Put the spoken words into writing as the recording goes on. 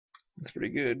That's pretty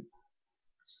good.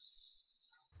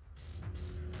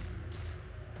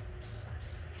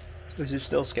 Is this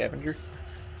still scavenger?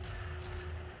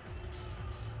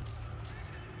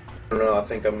 I don't know, I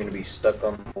think I'm gonna be stuck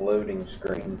on the loading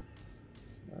screen.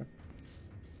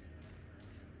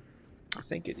 I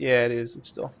think it. Yeah, it is. It's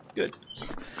still good.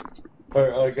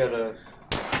 Alright, I gotta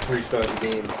restart the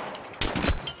game.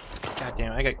 God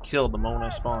damn! I got killed the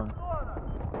moment I spawned.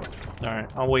 All right,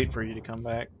 I'll wait for you to come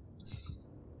back.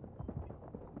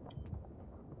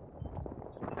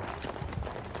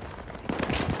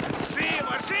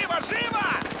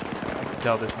 I can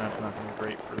tell this map's not gonna be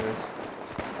great for this.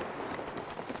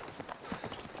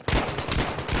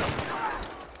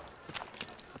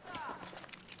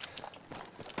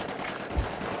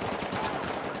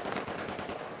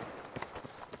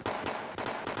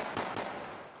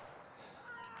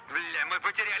 Мы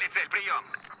потеряли цель, прием.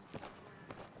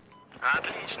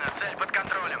 Отлично, цель под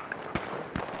контролем.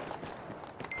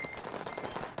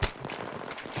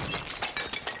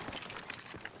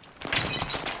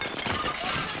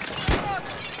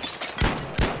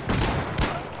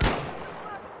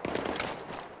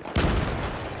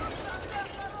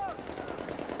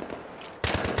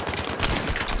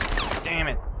 Damn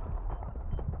it!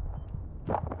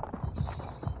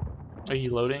 Are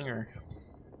you loading or?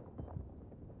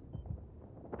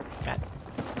 God.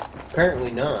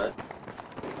 Apparently not.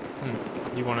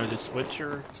 You want to just switch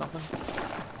or something?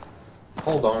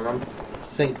 Hold on, I'm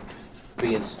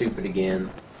being stupid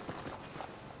again.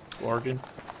 Origin?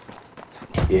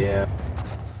 Yeah.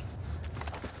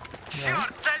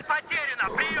 Черт, цель потеряна,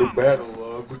 The прием. battle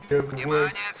log, whichever way.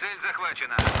 Внимание, цель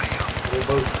захвачена, прием. They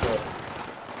both suck.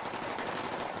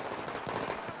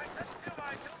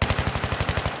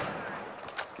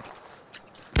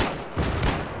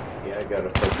 Yeah, I gotta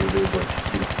fucking do a bunch of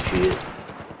stupid shit.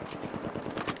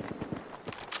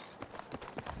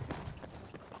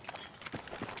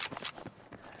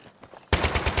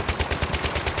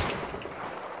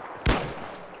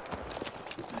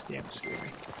 Damn,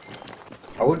 scary.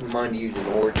 I wouldn't mind using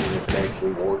Origin if it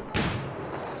actually worked.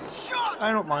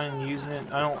 I don't mind using it.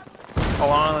 I don't. A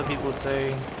lot of the people would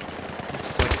say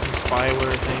it's like some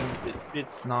spyware thing.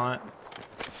 It's not.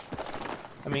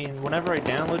 I mean, whenever I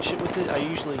download shit with it, I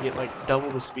usually get like double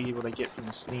the speed what I get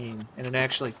from Steam, and it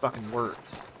actually fucking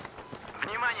works.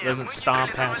 It doesn't stop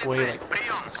halfway like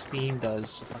Steam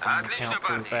does to fucking account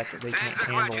for the fact that they can't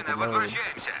handle the load.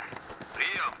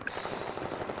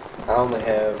 I only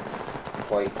have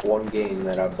like one game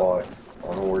that I bought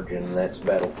on Origin, and that's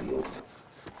Battlefield.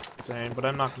 Same, but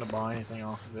I'm not gonna buy anything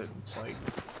off of it. It's like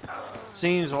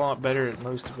seems a lot better at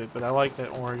most of it, but I like that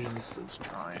Origins is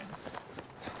trying.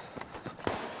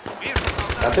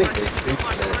 I think they're stupid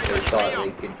that they thought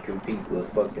they could compete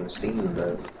with fucking Steam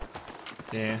though.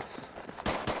 Yeah.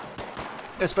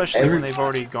 Especially when they've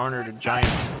already garnered a giant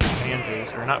fan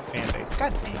base, or not fan base.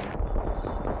 God damn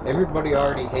it. Everybody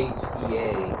already hates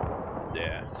EA.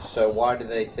 Yeah. So why do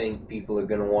they think people are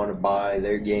gonna want to buy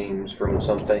their games from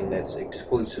something that's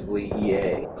exclusively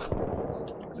EA?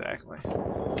 Exactly.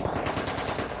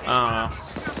 I don't know.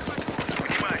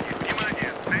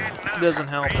 It doesn't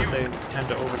help that they tend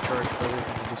to overcharge for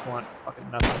everything. They just want fucking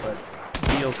nothing but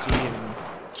DLC and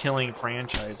killing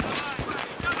franchises.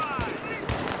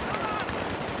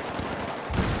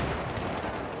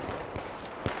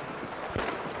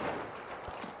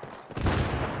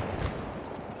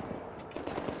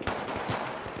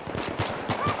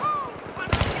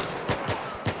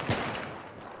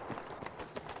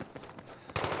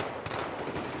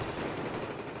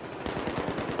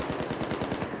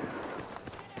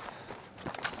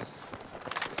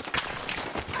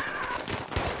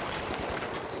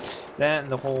 That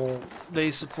and the whole, they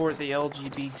support the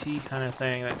LGBT kind of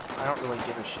thing, that I don't really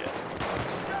give a shit.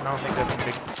 I don't think that's a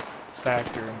big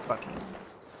factor in fucking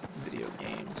video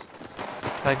games.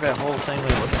 Like that whole thing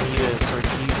with Rita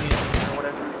Sarkeesian or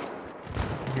whatever.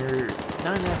 You're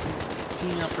not enough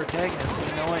female protagonist,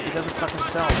 you know what, it doesn't fucking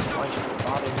sell, so why should you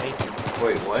bother making it?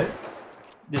 Wait, what?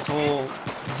 This whole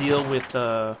deal with,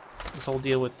 not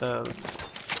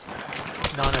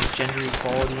enough gender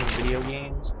equality in video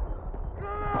games.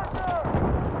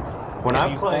 When Have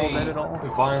I you followed that play at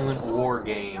all? violent war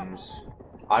games,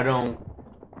 I don't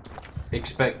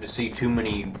expect to see too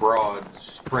many broads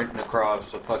sprinting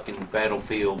across a fucking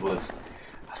battlefield with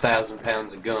 1,000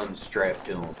 pounds of guns strapped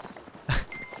to them.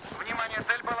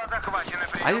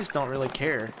 I just don't really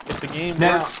care. If the game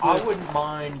Now, works I with, wouldn't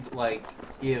mind, like,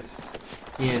 if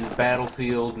in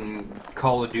Battlefield and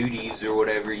Call of Duties or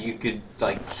whatever, you could,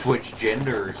 like, switch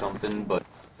gender or something, but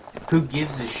who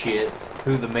gives a shit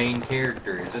who the main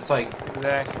character is? It's like,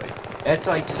 exactly. That's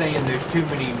like saying there's too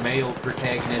many male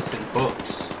protagonists in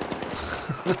books.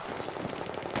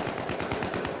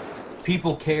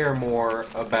 People care more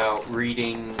about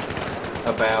reading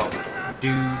about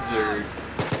dudes or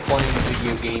playing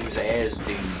video games as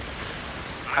dudes.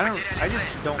 I just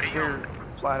don't care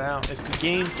flat out. If the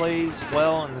game plays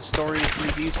well and the story is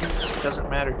pretty decent, it doesn't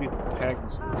matter who the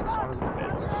protagonist is, as long as it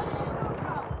fits.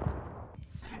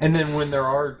 And then when there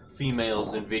are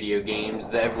females in video games,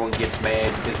 everyone gets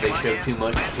mad because they show too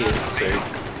much tits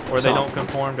or they don't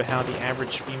conform to how the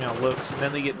average female looks, and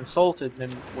then they get insulted. And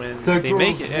then when the they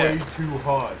make it, way too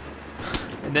hot.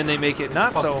 And then they make it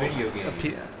not so. Video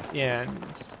game. Yeah,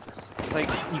 it's like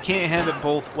you can't have it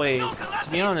both ways. To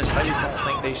be honest, I just don't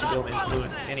think they should be able to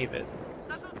influence any of it.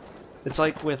 It's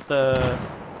like with the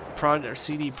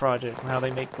CD Projekt and how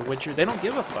they make The Witcher. They don't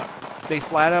give a fuck. They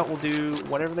flat out will do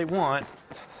whatever they want,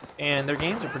 and their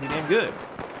games are pretty damn good.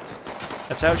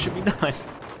 That's how it should be done.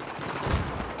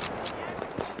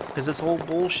 Because this whole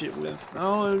bullshit with,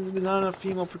 oh, there's not enough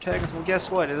female protagonists. Well,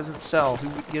 guess what? It doesn't sell. Who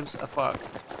gives a fuck?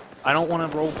 I don't want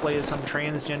to roleplay as some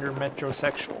transgender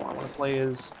metrosexual. I want to play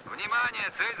as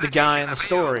the guy in the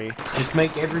story. Just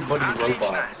make everybody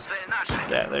robots.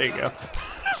 Yeah, there you go.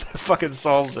 Fucking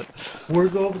solves it.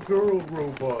 Where's all the girl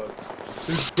robots?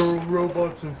 There's girl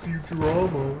robots in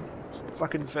Futurama.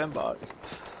 Fucking fembots.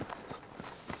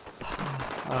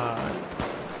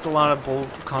 It's a lot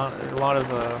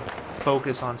of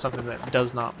focus on something that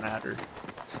does not matter.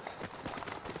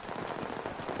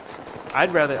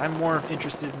 I'm more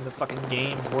interested in the fucking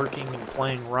game working and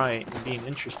playing right and being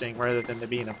interesting rather than there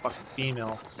being a fucking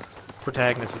female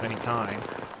protagonist of any kind.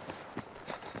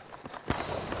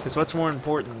 Because what's more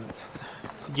important?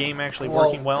 The game actually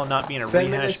working well and not being a rehash.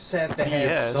 Feminists have to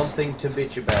have something to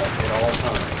bitch about at all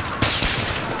times.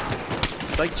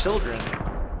 It's like children.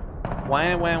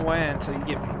 Wham, until you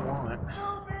get what you want.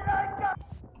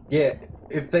 Yeah,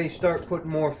 if they start putting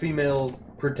more female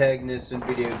protagonists in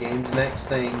video games, next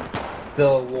thing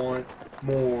they'll want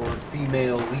more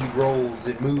female lead roles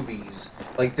in movies.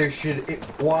 Like there should.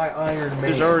 Why Iron Man?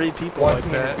 There's already people why like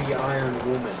can't that. it be Iron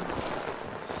Woman?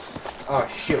 Oh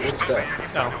shit! What's that?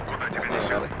 No.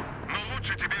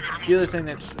 The other thing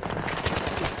that's the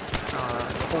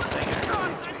whole thing actually.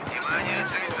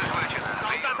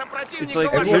 It's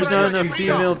like there's not enough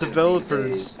female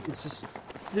developers. It's just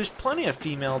there's plenty of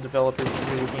female developers in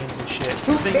video games and shit.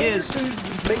 Who The thing cares is,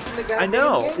 who's making the I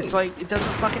know game? it's like it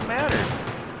doesn't fucking matter.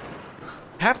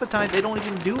 Half the time they don't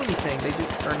even do anything. They do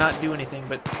or not do anything,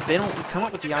 but they don't come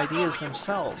up with the ideas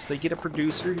themselves. They get a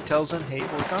producer who tells them, "Hey,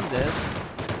 work on this.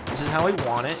 This is how I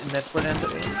want it," and that's what ends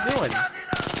up doing.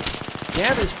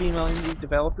 Yeah, there's female indie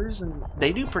developers, and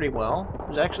they do pretty well.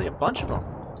 There's actually a bunch of them.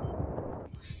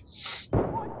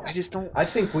 I just don't. I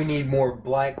think we need more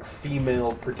black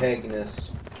female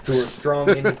protagonists who are strong,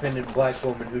 independent black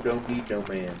women who don't need no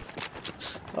man.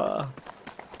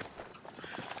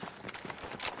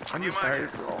 I'm just tired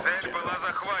of all that shit.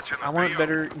 I want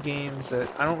better games that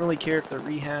I don't really care if they're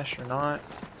rehashed or not.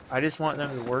 I just want them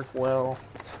to work well,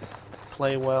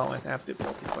 play well, and have the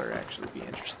multiplayer actually be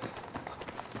interesting.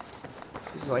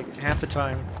 It's like half the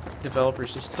time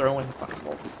developers just throw in fucking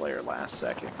multiplayer last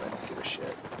second. I don't give a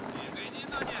shit.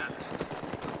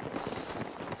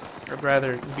 I'd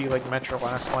rather be like Metro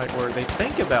Last Light where they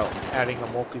think about adding a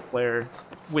multiplayer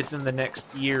within the next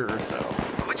year or so.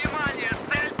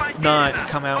 Not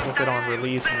come out with it on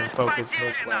release and then focus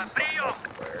mostly on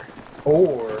multiplayer.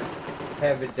 Or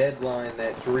have a deadline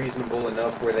that's reasonable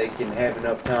enough where they can have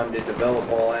enough time to develop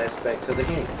all aspects of the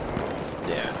game.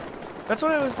 Yeah. That's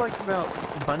what I always liked about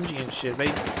Bungie and shit. They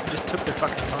just took their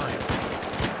fucking time.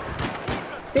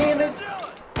 Damn it!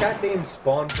 Goddamn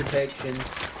spawn protection.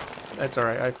 That's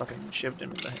alright, I fucking shivved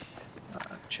him in the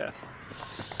chest.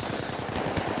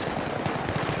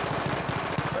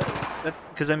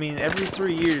 Because I mean, every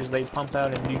 3 years they pump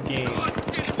out a new game.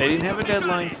 They didn't have a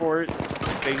deadline for it.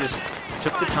 They just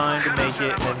took the time to make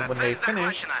it, and then when they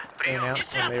finished, they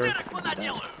announced when they were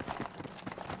done.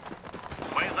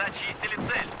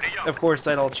 Of course,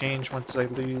 that all changed once they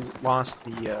lost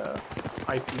the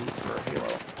IP for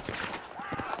Halo.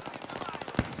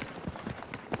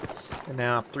 And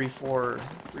now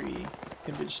 343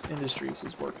 Industries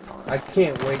is working on it. I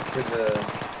can't wait for the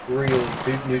real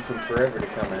Duke Nukem Forever to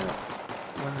come out.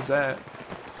 When's that?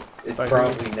 It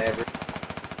probably never.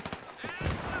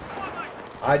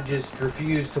 I just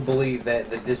refuse to believe that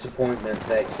the disappointment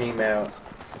that came out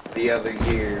the other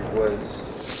year was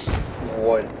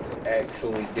what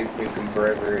actually Duke Nukem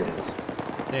Forever is.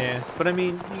 Yeah, but I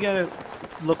mean, you gotta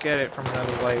look at it from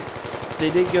another light. They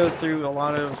did go through a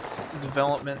lot of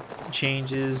development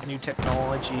changes, new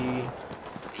technology,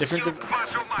 different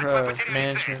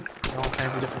management and all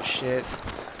kinds of different shit.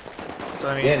 So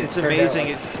I mean, Yeah, it's it turned amazing. out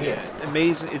like It's shit.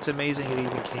 It's amazing it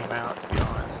even came out, to be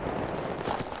honest.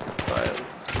 But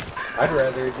I'd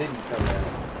rather it didn't come out.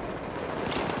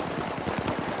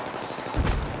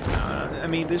 I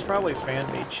mean, there's probably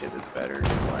fan-made shit that's better.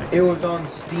 Like, It was on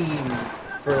Steam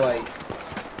for like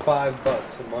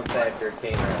 $5 a month after it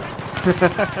came out.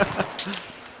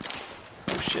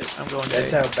 oh shit, I'm going.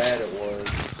 That's how bad it was.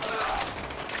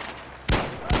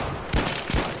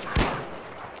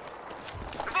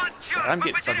 I'm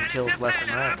getting fucking kills left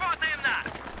and right.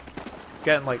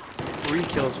 Getting like 3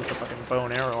 kills with the fucking bow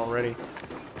and arrow already.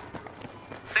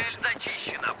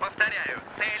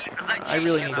 I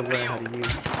really need to learn how to use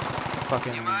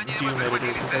fucking Doom editor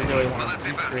because I really want to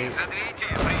recreate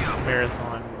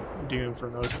Marathon Doom for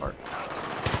the most part.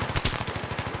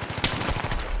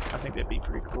 I think that'd be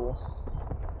pretty cool.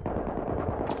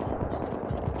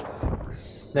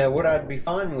 Now, what I'd be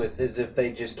fine with is if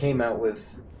they just came out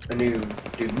with a new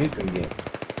Duke Nukem game.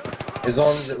 As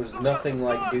long as it was nothing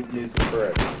like Duke Nukem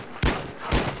Forever.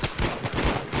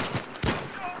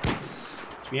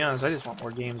 To be honest, I just want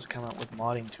more games to come out with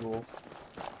modding tools.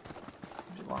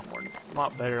 A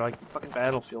lot better. Like fucking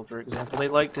Battlefield, for example. They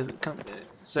like to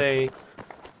say,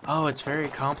 "Oh, it's very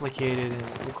complicated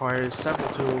and requires several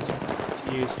tools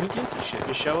to use." Who gives a shit?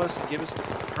 Just show us and give us the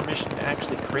permission to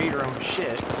actually create our own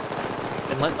shit,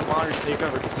 and let the modders take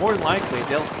over. Because more than likely,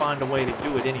 they'll find a way to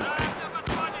do it anyway.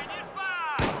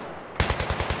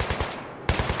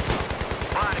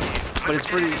 But it's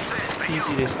pretty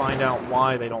easy to find out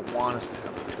why they don't want us to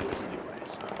have the tools anyway,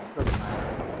 so it doesn't matter.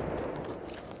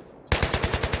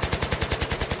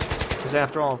 Because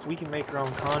after all, if we can make our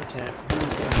own content,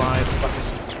 who's gonna buy the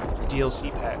fucking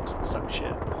DLC packs and such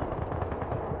shit?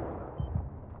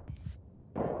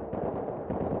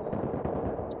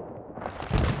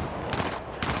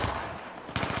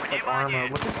 Like Arma,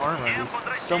 look at Arma,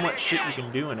 there's so much shit you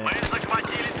can do in it. And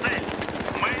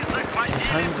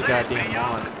tons of goddamn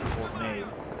mods that people have made.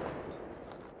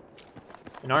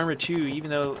 In Arma 2, even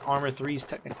though Arma 3 is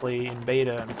technically in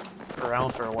beta or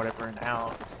alpha or whatever and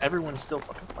out, everyone's still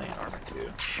fucking playing Arma 2.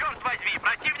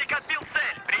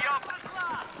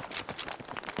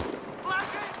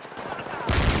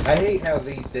 I hate how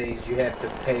these days you have to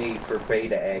pay for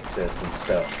beta access and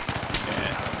stuff.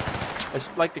 Yeah. It's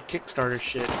like the Kickstarter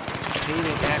shit. Pay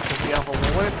to access the alpha.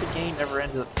 Well, what if the game never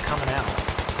ends up coming out?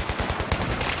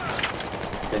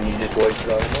 Then you just wasted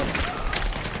all your money.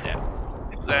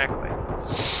 Yeah, exactly.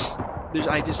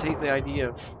 I just hate the idea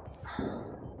of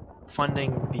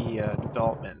funding the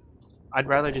development. I'd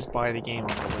rather just buy the game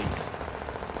on release.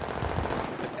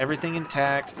 With everything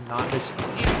intact and not missing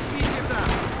anything.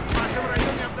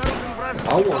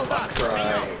 I want to try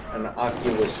an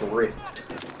Oculus Rift.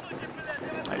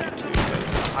 I do too,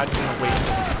 but I'd want to wait for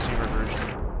the consumer version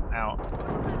out.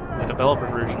 The developer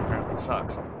version apparently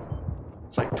sucks.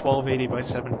 It's like 1280 by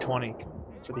 720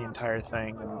 for the entire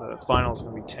thing, and the final is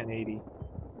going to be 1080.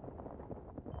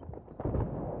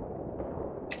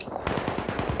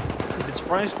 If it's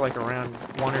priced like around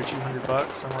 $100 or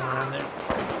 $200, somewhere around there,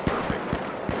 probably perfect.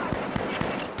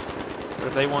 But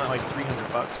if they want like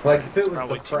 $300, Like if it was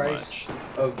probably the price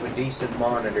of a decent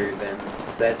monitor, then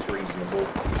that's reasonable.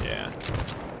 Yeah.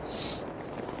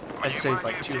 I'd say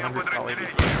like 200 probably.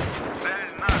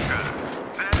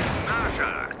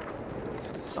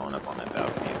 Someone up on that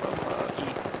balcony above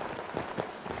E.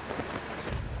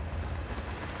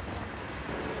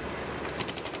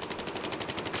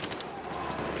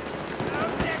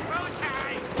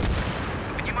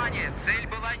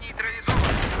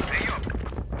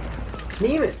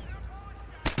 Damn it!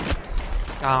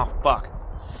 Oh, fuck.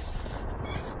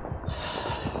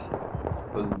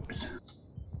 Boobs.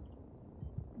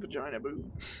 Vagina boob.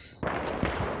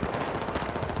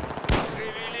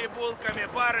 Шевели булками,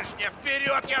 барышня!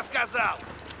 Вперед, я сказал!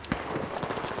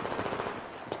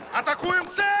 Атакуем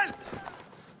цель!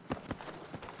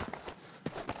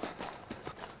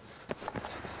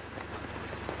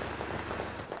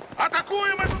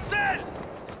 Атакуем эту цель!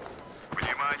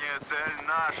 Внимание, цель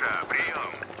наша!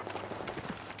 Прием!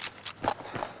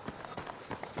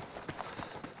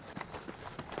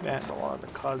 That and a lot of the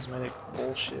cosmetic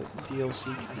bullshit, DLC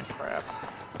kind of crap.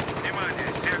 Внимание,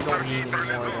 You сектор don't need any more of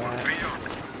нейтрализован! that. Прием!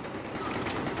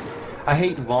 I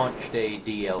hate launch day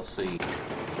DLC.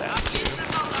 That too.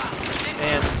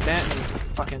 And that and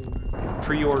fucking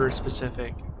pre-order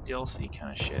specific DLC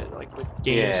kind of shit, like with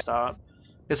GameStop.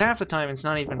 Because half the time it's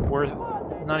not even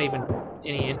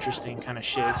any interesting kind of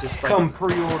shit. It's just like Come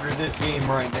pre-order this game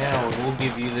right now and we'll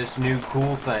give you this new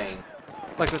cool thing.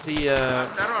 like with the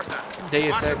Осторожно!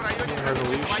 Deus В Ex вашем районе Human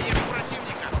заметили Revolution. военного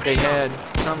противника! they had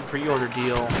some pre-order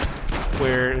deal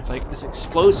where it's like this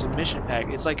explosive mission pack.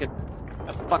 It's like a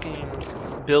fucking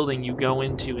building you go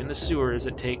into in the sewers.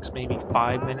 It takes maybe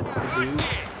 5 minutes to do,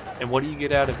 and what do you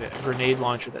get out of it? A grenade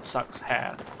launcher that sucks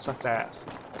ass.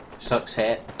 Sucks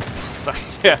hat.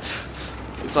 Yeah.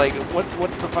 It's like,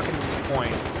 what's the fucking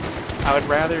point? I would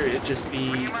rather it just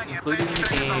be included in the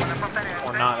game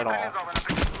or not at all.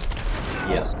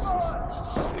 Yes. This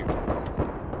is stupid.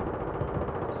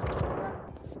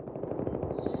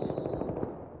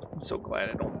 I'm so glad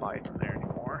I don't buy from there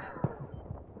anymore.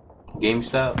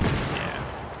 GameStop? Yeah.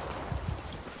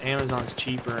 Amazon's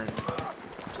cheaper and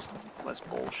just less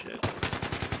bullshit.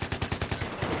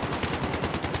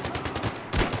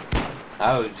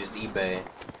 I was just eBay.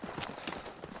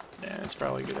 Yeah, it's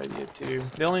probably a good idea too.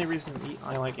 The only reason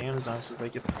I like Amazon is they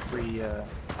get the free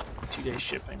 2-day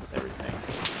shipping with everything.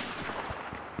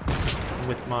 And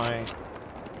with my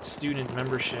student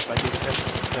membership, I get that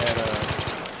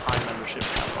Prime membership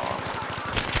half off.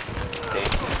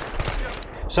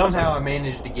 Somehow I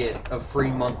managed to get a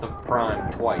free month of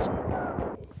Prime twice.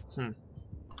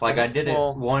 Like I did it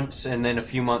once, and then a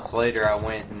few months later I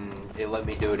went and it let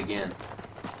me do it again.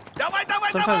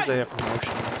 Sometimes they have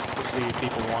promotions to see if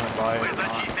people want to buy it or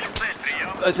not.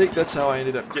 I think that's how I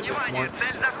ended up getting it once.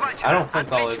 I don't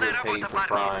think I'll ever pay for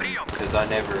Prime, because I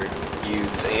never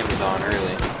use Amazon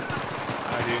really.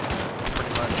 I do,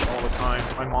 pretty much all the time.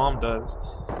 My mom does.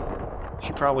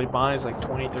 She probably buys like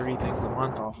 20, 30 things a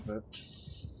month off of it.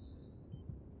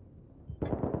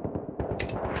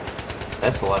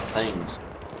 That's a lot of things.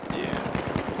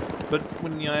 Yeah. But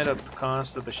when you add up the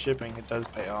cost of the shipping, it does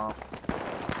pay off.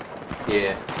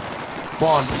 Yeah.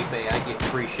 Well, on eBay, I get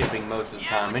free shipping most of the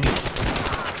time anyway.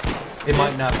 It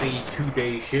might not be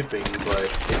 2-day shipping, but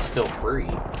it's still free.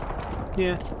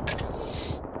 Yeah.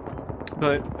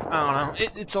 But, I don't know,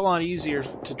 it's a lot easier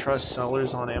to trust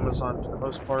sellers on Amazon for the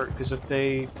most part, because if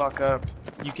they fuck up,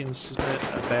 you can submit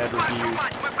a bad review.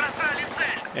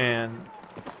 And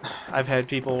I've had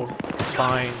people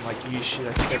buying, like, used shit.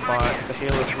 I think I bought the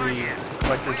Halo 3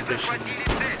 Collector's Edition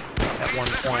at one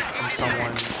point from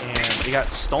someone, and it got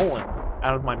stolen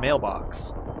out of my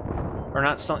mailbox. Or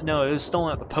not stolen, no, it was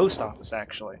stolen at the post office,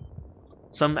 actually.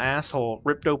 Some asshole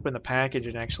ripped open the package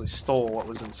and actually stole what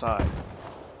was inside.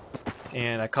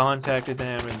 And I contacted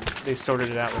them, and they sorted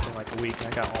it out within like a week,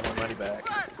 and I got all my money back.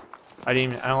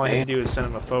 All I had to do was send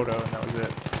them a photo, and that was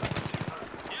it.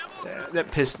 Yeah,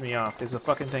 that pissed me off, because the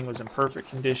fucking thing was in perfect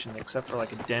condition, except for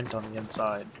like a dent on the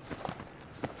inside.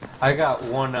 I got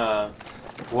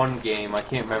one game, I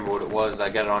can't remember what it was, I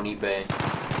got it on eBay,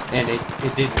 and it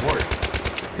didn't work,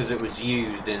 because it was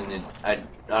used, and I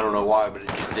don't know why, but it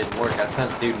just didn't work. I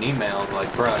sent the dude an email, and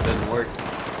like, bro, it doesn't work,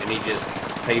 and he just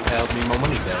PayPal'd me my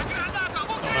money back.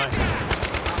 Oh, nice.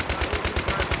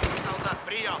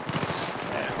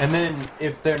 And then,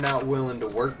 if they're not willing to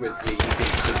work with you, you can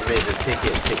submit a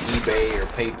ticket to eBay or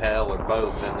PayPal or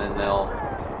both, and then they'll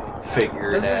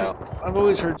figure it out. I've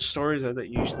always heard stories that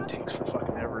usually takes for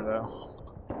fucking ever, though.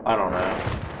 I don't know.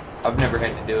 I've never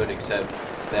had to do it except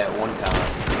that one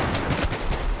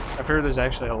time. I've heard there's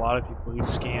actually a lot of people who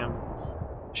scam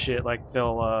shit, like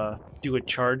they'll do a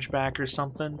chargeback or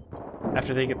something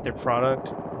after they get their product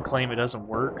and claim it doesn't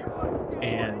work,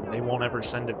 and they won't ever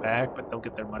send it back, but they'll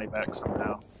get their money back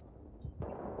somehow.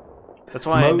 That's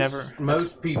why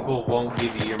most people won't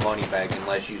give you your money back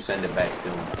unless you send it back to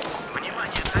them.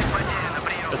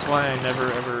 That's why I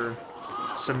never ever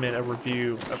submit a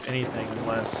review of anything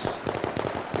unless,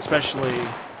 especially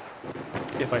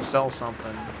if I sell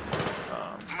something,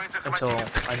 until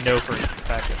I know for a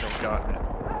fact that they've gotten it.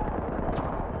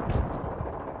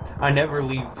 I never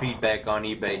leave feedback on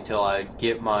eBay till I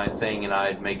get my thing and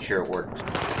I make sure it works.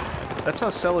 That's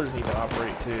how sellers need to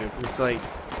operate too. It's like,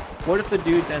 what if the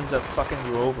dude ends up fucking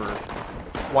you over?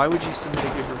 Why would you submit a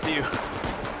good review?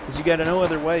 Because you got no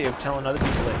other way of telling other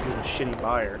people that you're a shitty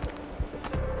buyer.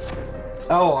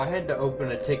 Oh, I had to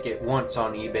open a ticket once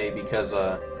on eBay because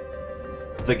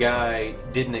the guy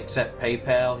didn't accept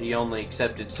PayPal. He only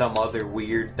accepted some other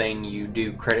weird thing you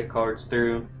do credit cards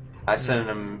through. I sent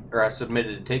him, or I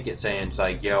submitted a ticket saying, it's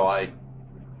like, yo, I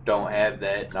don't have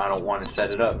that and I don't want to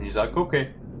set it up. And he's like,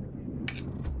 okay.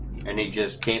 And he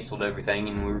just canceled everything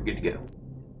and we were good to go.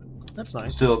 That's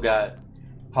nice. Still got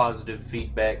positive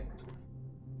feedback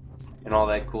and all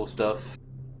that cool stuff.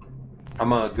 I'm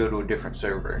gonna go to a different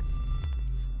server.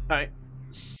 Alright.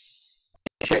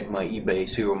 Check my eBay,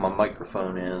 see where my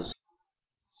microphone is.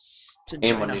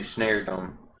 And my new snare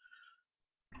drum.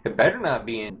 It better not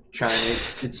be in China.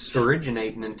 It's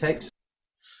originating in Texas.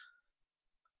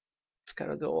 It's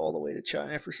gotta go all the way to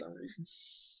China for some reason.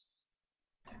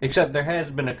 Except there has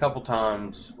been a couple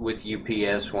times with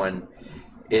UPS when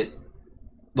it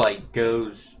like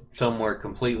goes somewhere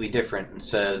completely different and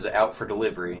says out for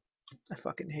delivery. I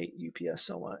fucking hate UPS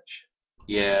so much.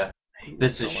 Yeah, I hate it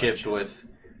this so is shipped much. with.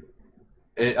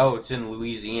 It's in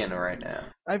Louisiana right now.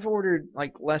 I've ordered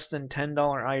like less than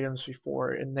 $10 items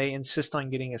before, and they insist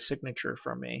on getting a signature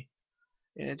from me.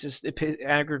 And it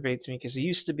aggravates me because it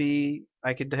used to be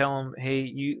I could tell them, hey,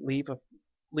 you leave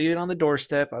it on the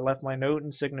doorstep. I left my note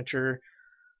and signature.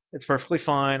 It's perfectly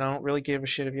fine. I don't really give a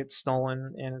shit if it gets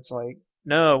stolen. And it's like,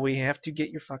 no, we have to get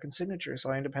your fucking signature.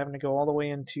 So I end up having to go all the way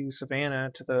into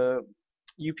Savannah to the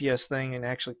UPS thing and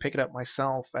actually pick it up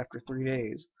myself after 3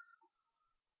 days.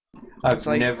 I've It's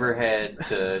like never had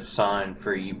to sign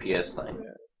for a UPS thing.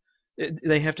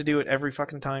 they have to do it every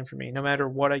fucking time for me. No matter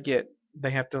what I get, I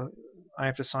have to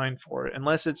sign for it.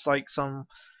 Unless it's like some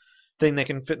thing that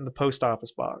can fit in the post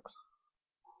office box.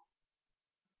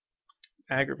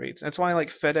 Aggravates. That's why I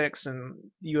like FedEx and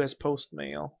US Post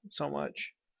Mail so much.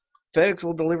 FedEx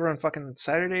will deliver on fucking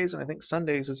Saturdays and I think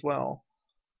Sundays as well.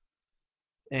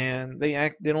 And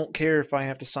they don't care if I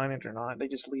have to sign it or not. They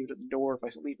just leave it at the door if I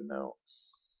leave a note.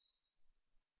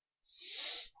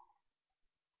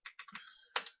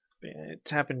 Man, it's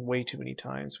happened way too many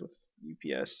times with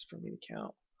UPS for me to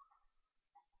count.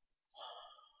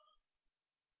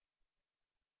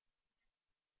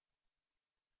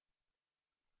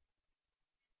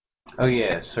 Oh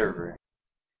yeah, server.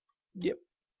 Yep.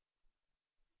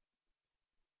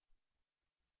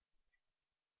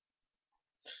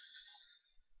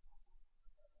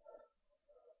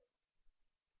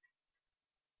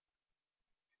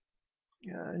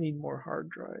 Yeah, I need more hard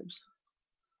drives.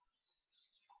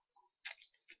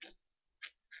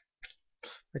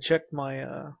 I checked my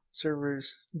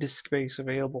server's disk space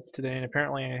available today, and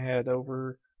apparently I had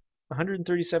over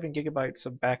 137 gigabytes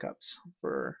of backups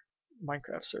for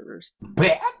Minecraft servers.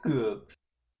 Backup.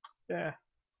 Yeah.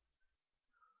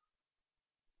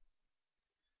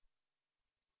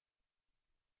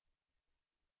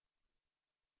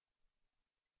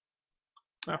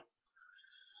 Oh.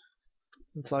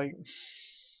 It's like,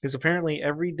 because apparently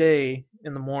every day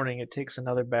in the morning it takes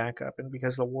another backup, and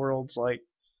because the world's like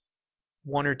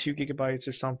 1 or 2 gigabytes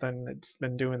or something, it's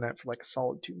been doing that for like a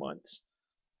solid 2 months.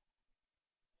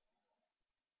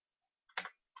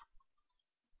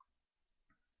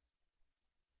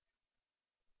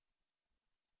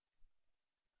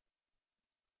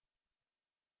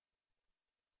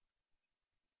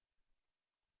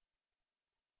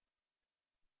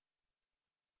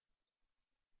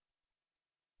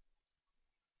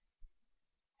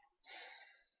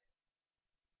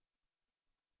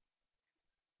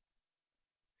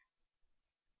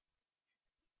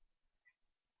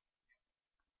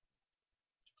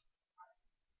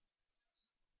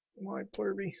 Why,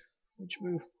 Plurby? Which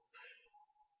move?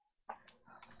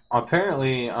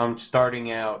 Apparently, I'm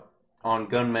starting out on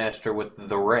Gunmaster with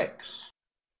the Rex.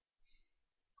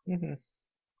 Mm-hmm.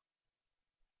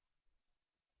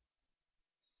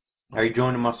 Are you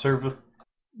joining my server?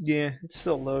 Yeah, it's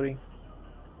still loading.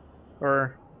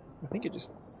 Or, I think it is.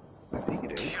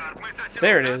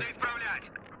 There it is.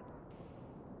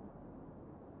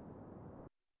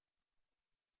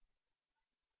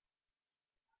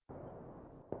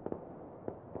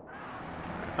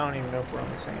 I don't even know if we're on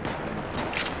the same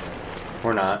thing.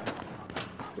 We're not.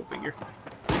 Go figure.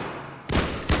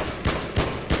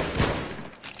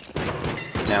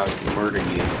 Now I can murder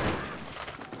you.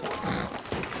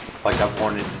 Like I've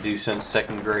wanted to do since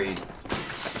 2nd grade.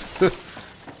 Damn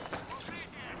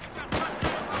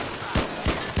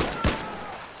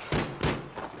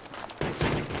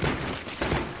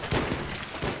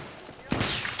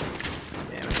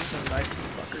it, this is a nice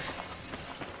fucker.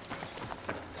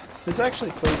 This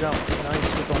actually plays out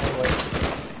nice with only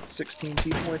like 16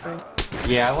 people, I think.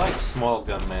 Yeah, I like small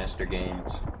Gunmaster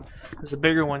games. Because the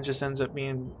bigger one just ends up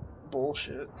being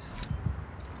bullshit.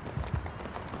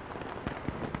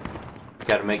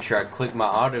 Gotta make sure I click my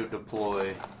auto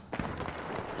deploy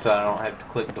so I don't have to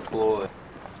click deploy.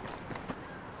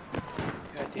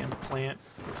 Goddamn plant.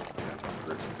 Goddamn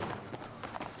person.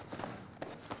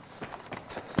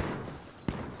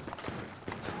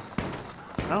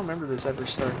 I don't remember this ever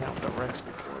starting out with a Rex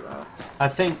before that. I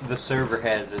think the server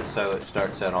has it so it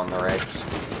starts out on the Rex.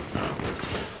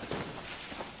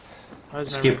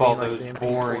 Skip all those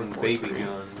boring baby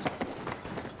guns.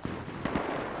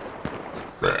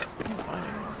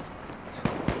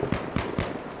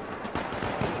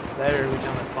 That every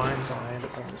time I find someone, I end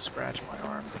up having to scratch my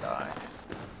arm to die.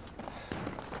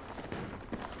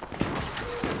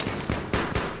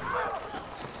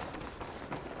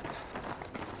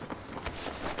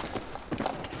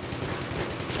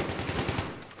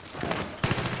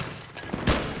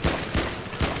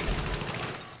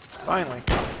 Finally.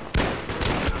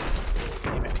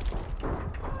 Damn it.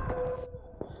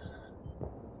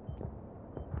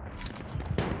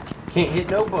 Can't hit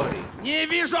nobody. Не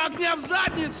вижу огня в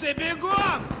заднице,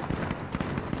 бегом!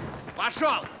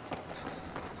 Пошел!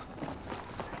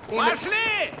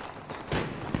 Пошли!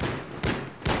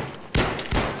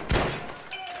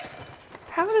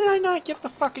 How did I not get the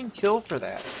fucking kill for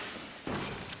that?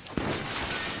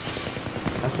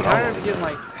 That's what I I had to want. get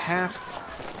like half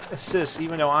assists,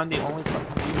 even though I'm the only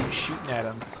fucking dude who's shooting at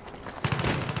him.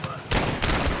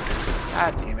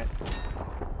 God damn it.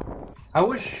 I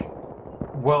wish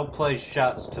well-placed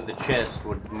shots to the chest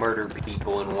would murder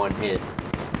people in one hit.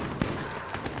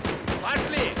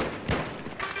 Пошли!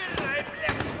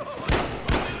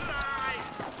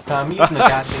 I'm using the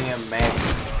goddamn mag.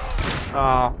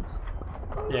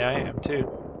 Yeah, I am too.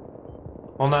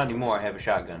 Well, not anymore. I have a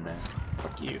shotgun now.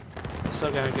 Fuck you. I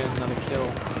still gotta get another kill.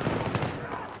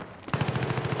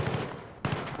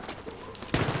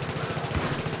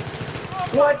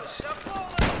 What?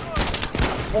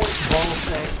 Point ball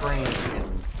sack range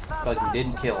and fucking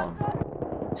didn't kill him.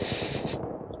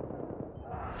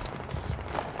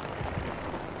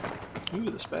 Ooh,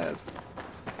 the spaz.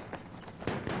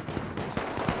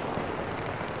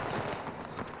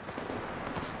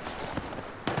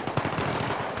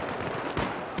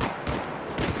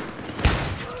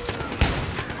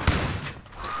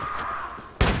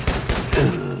 At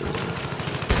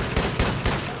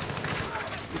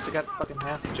least I got fucking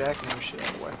half the jackhammer shit out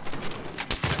of the way.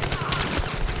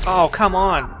 Oh, come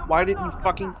on! Why didn't you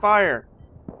fucking fire?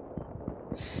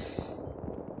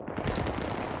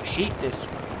 I hate this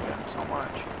fucking gun so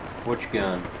much. Which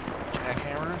gun?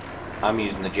 Jackhammer? I'm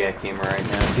using the jackhammer right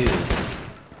now too.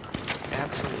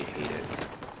 Absolutely hate it.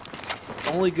 It's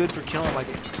only good for killing like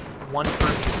one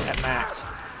person at max.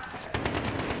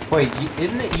 Wait,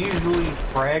 isn't it usually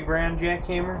frag round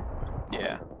jackhammer?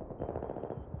 Yeah,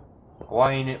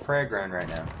 Why ain't it frag round right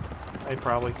now? I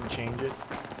probably can change it.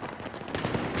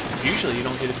 Usually you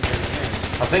don't get it near the end.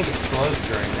 I think it slows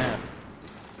during that.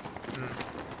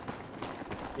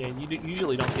 Yeah, you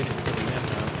usually don't get it until the end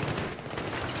though.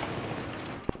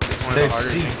 It's one of the There's harder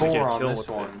things to get C4 a on kill this with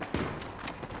one. it.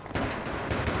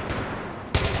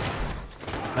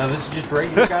 No, this is just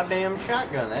regular goddamn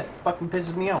shotgun. That fucking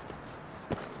pisses me off.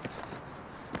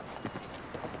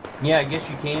 Yeah, I guess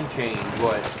you can change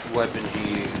what weapons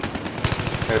you use,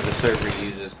 or the server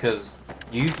uses, because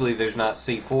usually there's not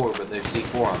C4, but there's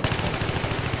C4 on it.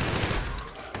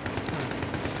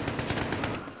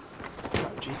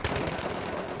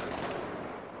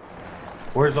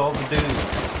 Where's all the dudes?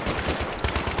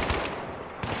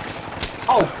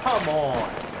 Oh, come on!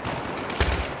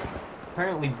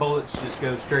 Apparently bullets just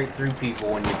go straight through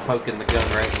people when you're poking the gun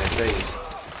right in their face.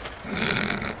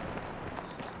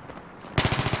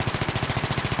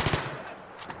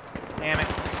 Damn it.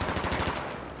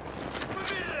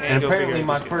 And go apparently figure,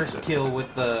 my I just first get kill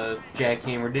with the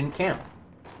jackhammer didn't count.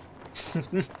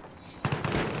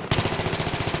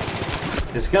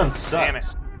 This gun sucks. Damn it.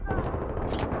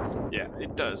 Yeah,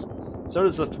 it does. So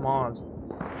does the FMAS.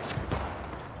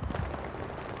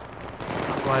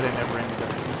 I'm glad I never ended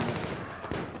up using it.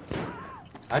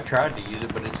 I tried to use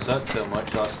it, but it sucked so much,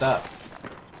 so I stopped.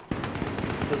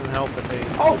 Doesn't help that they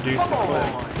reduce come the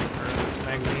clip on! or the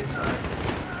magazine size.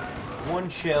 One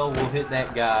shell will hit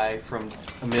that guy from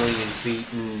 1,000,000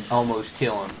 feet and almost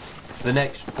kill him. The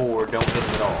next 4 don't hit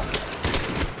him at all.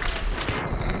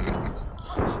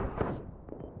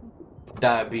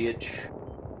 Die, bitch.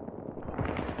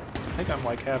 I think I'm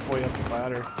like halfway up the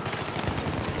ladder.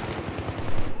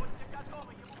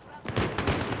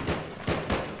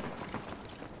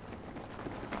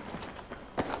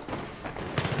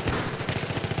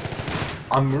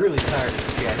 I'm really tired of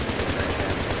the jackhammer right now.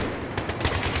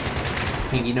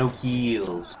 Can't get no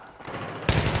kills.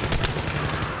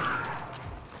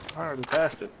 I already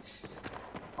passed it.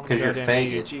 Because you're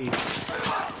faggot.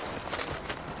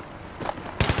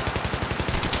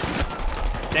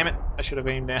 Damn it, I should have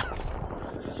aimed down.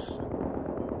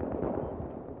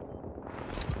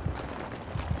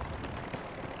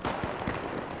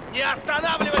 Не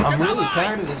останавливайся, I'm really давай!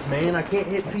 tired of this, man. I can't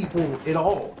hit people at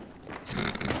all.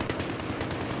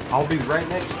 I'll be right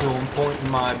next to them, pointing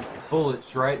my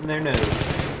bullets right in their nose.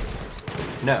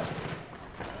 No.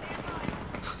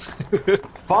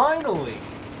 Finally!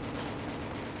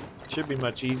 Should be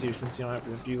much easier since you don't have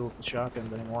to deal with the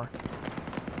shotguns anymore.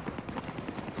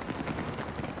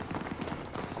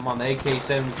 I'm on the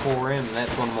AK-74M, and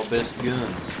that's one of my best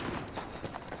guns.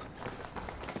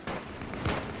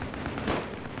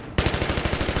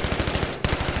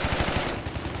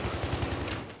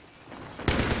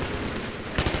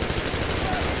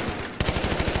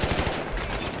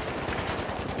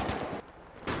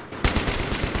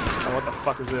 What the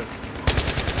fuck is this?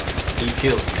 He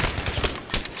killed me.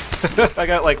 I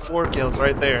got like 4 kills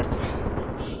right there.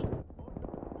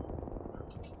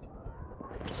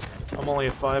 I'm only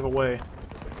a 5 away.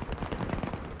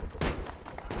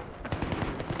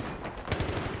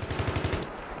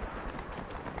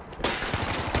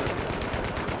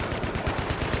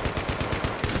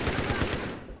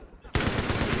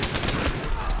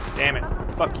 Damn it.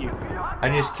 Fuck you. I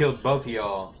just killed both of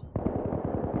y'all.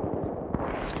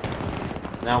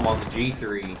 Now I'm on the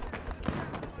G3.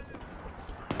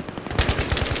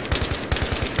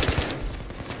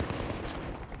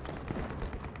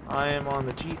 I am on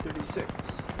the G36.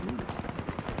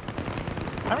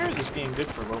 I remember this being good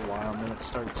for a little while, and then it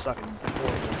started sucking.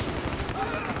 Horrible.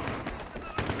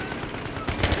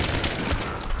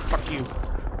 Fuck you.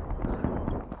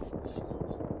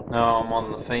 Now I'm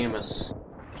on the famous.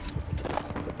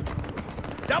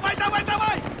 Давай, давай,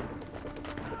 давай!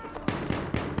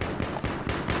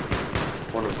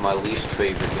 One of my least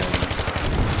favorite guns.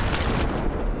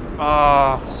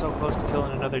 Ah, so close to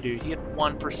killing another dude. He had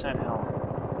 1% health.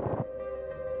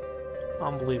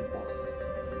 Unbelievable.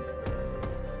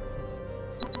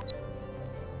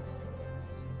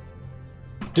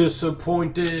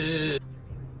 Disappointed.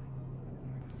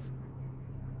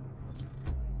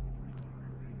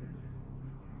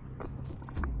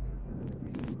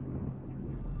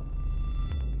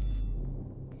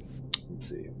 Let's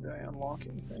see, did I unlock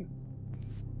anything?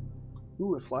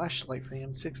 Ooh, a flashlight for the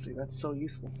M60. That's so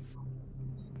useful.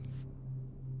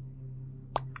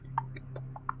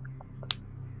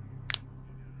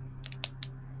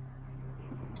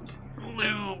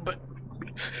 Lube.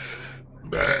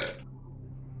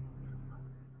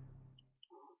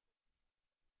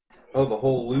 Oh, the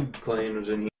whole lube clan was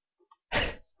in here.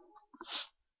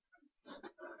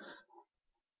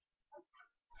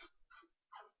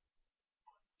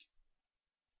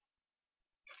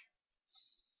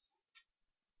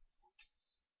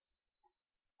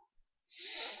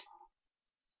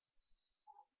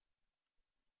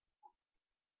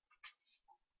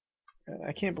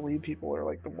 I can't believe people are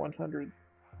like the 100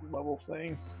 level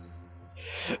thing.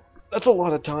 That's a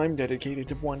lot of time dedicated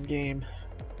to one game.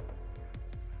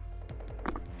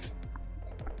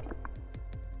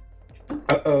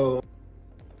 Uh-oh.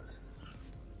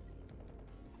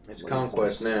 It's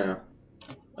Conquest now.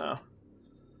 Oh.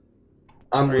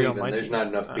 I'm Are you on leaving. my There's team? not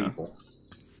enough Oh. people.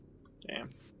 Damn.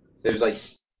 There's like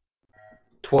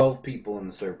 12 people in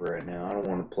the server right now. I don't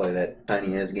want to play that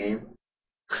tiny-ass game.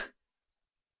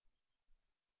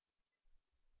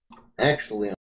 Actually,